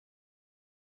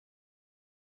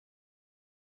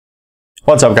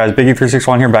What's up guys,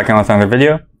 Biggie361 here, back in with another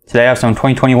video. Today I have some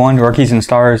 2021 Rookies and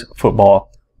Stars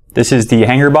football. This is the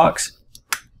hanger box.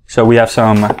 So we have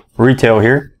some retail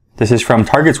here. This is from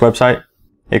Target's website.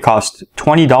 It costs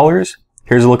 $20.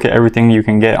 Here's a look at everything you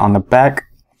can get on the back.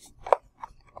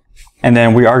 And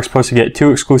then we are supposed to get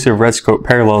 2 exclusive Red Scope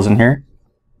parallels in here.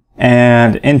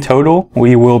 And in total,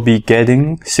 we will be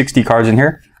getting 60 cards in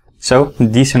here. So, a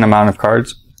decent amount of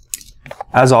cards.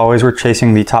 As always, we're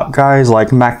chasing the top guys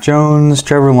like Mac Jones,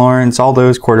 Trevor Lawrence, all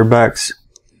those quarterbacks,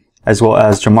 as well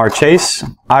as Jamar Chase.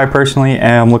 I personally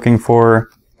am looking for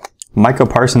Micah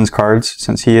Parsons cards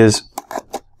since he is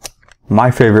my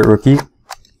favorite rookie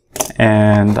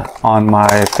and on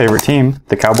my favorite team,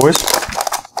 the Cowboys.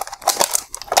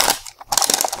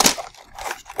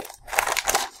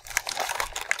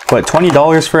 But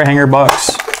 $20 for a hanger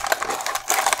box,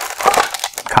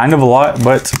 kind of a lot,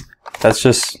 but that's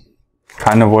just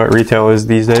kind of what retail is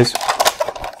these days.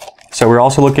 So we're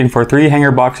also looking for 3 hanger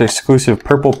box exclusive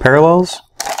purple parallels.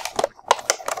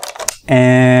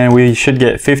 And we should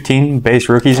get 15 base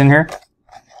rookies in here.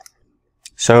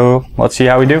 So let's see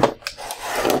how we do.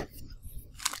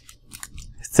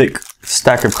 Thick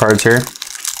stack of cards here.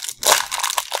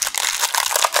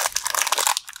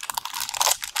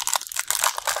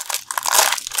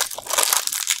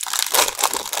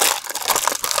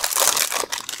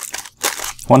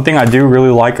 One thing I do really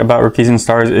like about Rookies and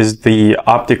Stars is the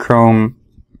Optichrome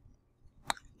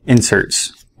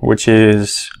inserts, which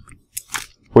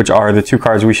are the 2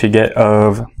 cards we should get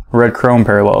of red chrome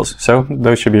parallels. So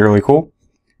those should be really cool.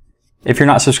 If you're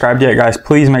not subscribed yet, guys,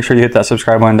 please make sure you hit that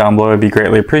subscribe button down below. It'd be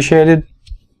greatly appreciated.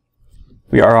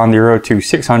 We are on the road to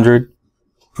 600.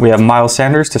 We have Miles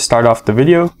Sanders to start off the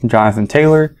video, Jonathan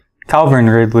Taylor, Calvin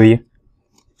Ridley.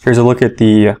 Here's a look at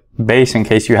the base in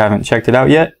case you haven't checked it out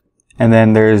yet. And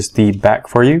then there's the back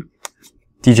for you.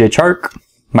 DJ Chark,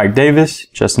 Mike Davis,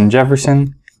 Justin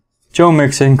Jefferson, Joe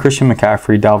Mixon, Christian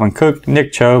McCaffrey, Dalvin Cook,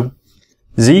 Nick Chubb,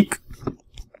 Zeke.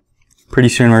 Pretty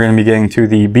soon we're going to be getting to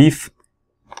the beef.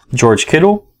 George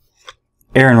Kittle,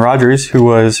 Aaron Rodgers, who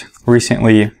was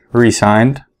recently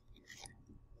re-signed.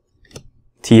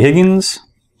 T. Higgins.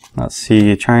 Let's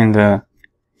see, trying to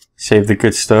save the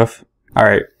good stuff.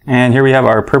 Alright, and here we have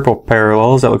our purple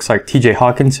parallels. That looks like TJ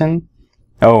Hawkinson.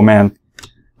 Oh man,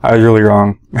 I was really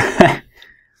wrong.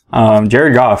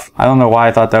 Jared Goff. I don't know why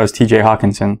I thought that was TJ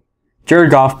Hawkinson. Jared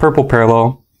Goff, purple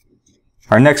parallel.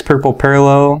 Our next purple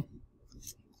parallel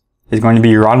is going to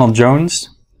be Ronald Jones,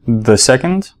 the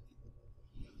second.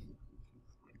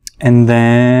 And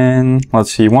then,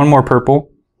 let's see, one more purple.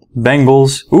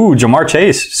 Bengals. Ooh, Jamar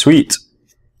Chase. Sweet.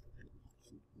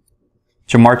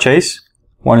 Jamar Chase,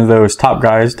 one of those top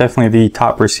guys, definitely the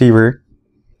top receiver.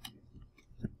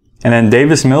 And then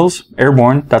Davis Mills,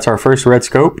 Airborne. That's our first Red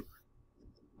Scope.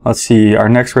 Let's see, our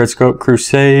next Red Scope,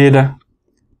 Crusade.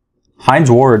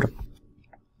 Hines Ward.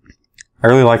 I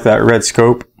really like that Red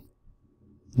Scope.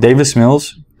 Davis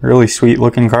Mills, really sweet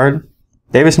looking card.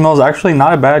 Davis Mills, actually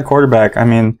not a bad quarterback. I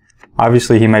mean,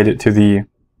 obviously he made it to the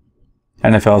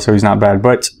NFL, so he's not bad.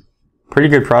 But pretty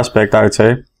good prospect, I would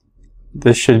say.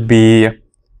 This should be,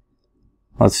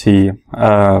 let's see,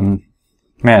 man,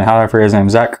 how did I forget his name?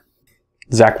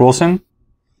 Zach Wilson.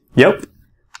 Yep.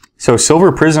 So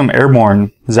Silver Prism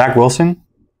Airborne, Zach Wilson.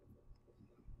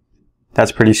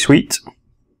 That's pretty sweet.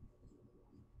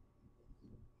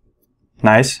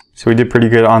 Nice. So we did pretty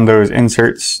good on those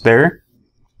inserts there.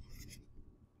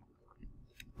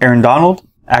 Aaron Donald,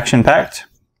 Action Packed.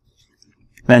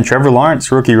 Then Trevor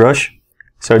Lawrence, Rookie Rush.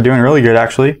 So doing really good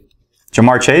actually.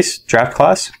 Jamar Chase, Draft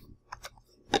Class.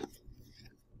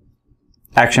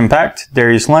 Action Packed,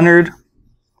 Darius Leonard.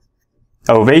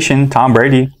 Ovation, Tom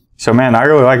Brady. So man, I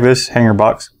really like this hanger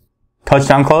box.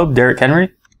 Touchdown Club, Derrick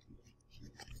Henry.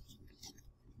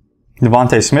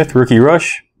 Devontae Smith, Rookie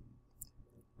Rush.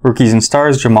 Rookies and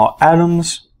Stars, Jamal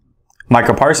Adams.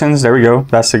 Micah Parsons, there we go.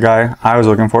 That's the guy I was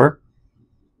looking for.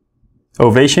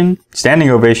 Ovation, Standing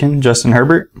Ovation, Justin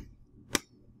Herbert.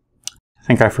 I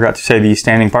think I forgot to say the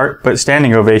standing part, but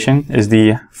Standing Ovation is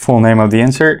the full name of the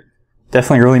insert.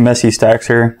 Definitely really messy stacks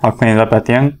here. I'll clean it up at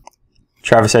the end.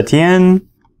 Travis Etienne.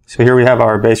 So here we have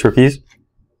our base rookies.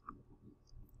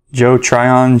 Joe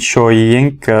Tryon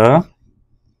Shoyinka.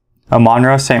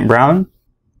 Amon-Ra St. Brown.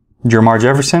 Jermar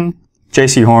Jefferson.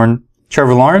 J.C. Horn.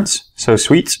 Trevor Lawrence. So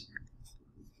sweet.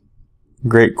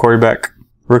 Great quarterback.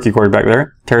 Rookie quarterback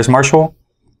there. Terrace Marshall.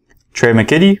 Trey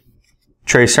McKitty.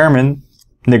 Trey Sermon.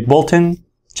 Nick Bolton.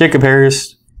 Jacob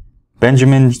Harris.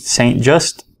 Benjamin St.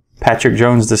 Just. Patrick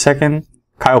Jones II.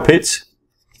 Kyle Pitts.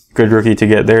 Good rookie to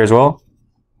get there as well.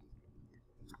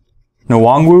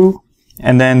 Nwangwu,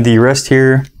 and then the rest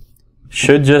here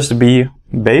should just be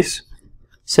base.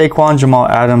 Saquon, Jamal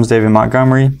Adams, David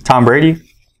Montgomery, Tom Brady.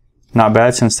 Not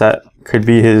bad, since that could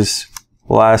be his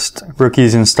last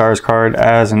Rookies and Stars card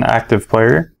as an active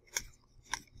player.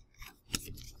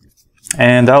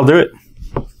 And that'll do it.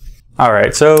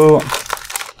 Alright, so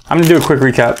I'm going to do a quick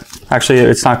recap. Actually,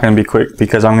 it's not going to be quick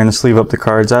because I'm going to sleeve up the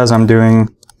cards as I'm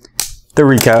doing the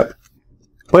recap.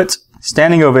 But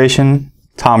standing ovation,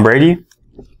 Tom Brady.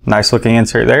 Nice looking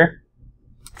insert there.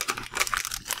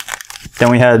 Then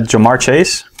we had Jamar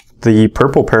Chase, the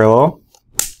purple parallel.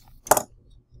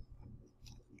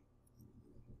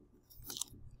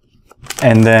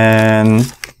 And then,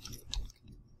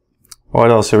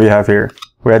 what else do we have here?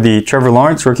 We had the Trevor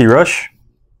Lawrence rookie rush.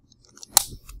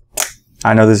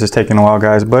 I know this is taking a while,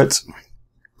 guys, but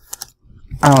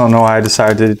I don't know why I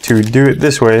decided to do it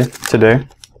this way today.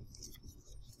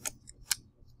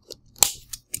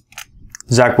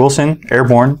 Zach Wilson,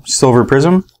 Airborne, Silver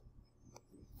Prism.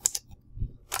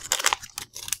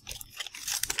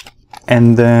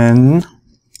 And then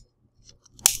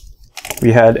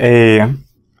we had a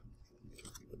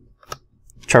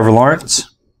Trevor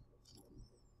Lawrence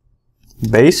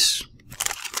base.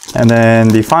 And then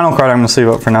the final card I'm going to sleeve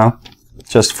up for now,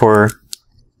 just for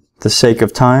the sake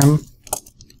of time.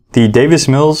 The Davis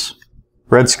Mills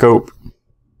Red Scope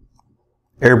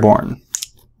Airborne.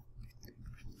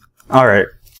 Alright.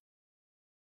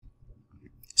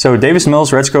 So Davis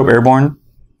Mills Red Scope Airborne.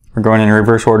 We're going in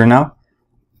reverse order now.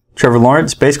 Trevor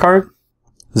Lawrence base card.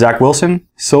 Zach Wilson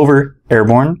Silver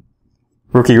Airborne.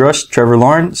 Rookie Rush Trevor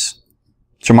Lawrence.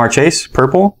 Jamar Chase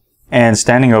purple. And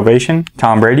standing ovation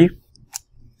Tom Brady.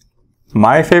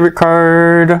 My favorite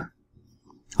card.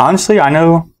 Honestly, I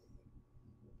know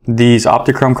these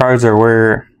Optichrome cards are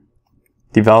where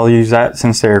the value's at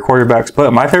since they're quarterbacks,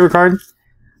 but my favorite card,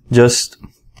 just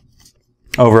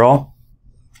overall,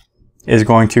 is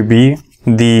going to be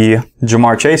the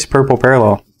Jamar Chase purple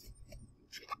parallel.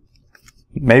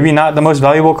 Maybe not the most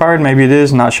valuable card, maybe it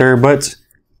is, not sure, but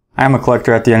I'm a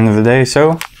collector at the end of the day,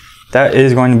 so that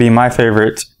is going to be my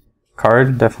favorite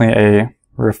card. Definitely a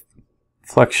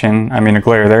reflection, a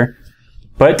glare there.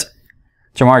 But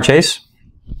Jamar Chase,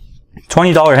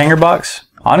 $20 hanger box.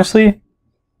 Honestly,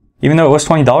 even though it was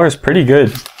 $20, pretty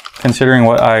good considering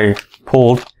what I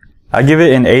pulled. I give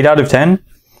it an 8 out of 10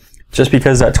 just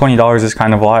because that $20 is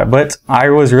kind of a lot. But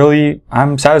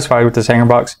I'm satisfied with this hanger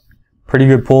box. Pretty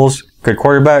good pulls, good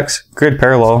quarterbacks, good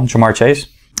parallel, Jamar Chase.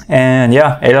 And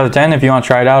yeah, 8 out of 10 if you want to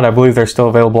try it out. I believe they're still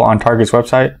available on Target's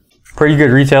website. Pretty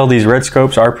good retail. These red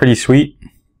scopes are pretty sweet.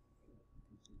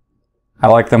 I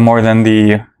like them more than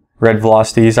the red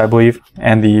velocities, I believe,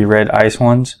 and the red ice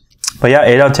ones. But yeah,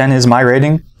 8 out of 10 is my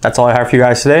rating. That's all I have for you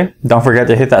guys today. Don't forget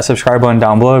to hit that subscribe button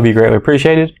down below. It'd be greatly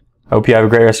appreciated. I hope you have a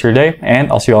great rest of your day, and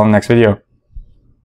I'll see you all in the next video.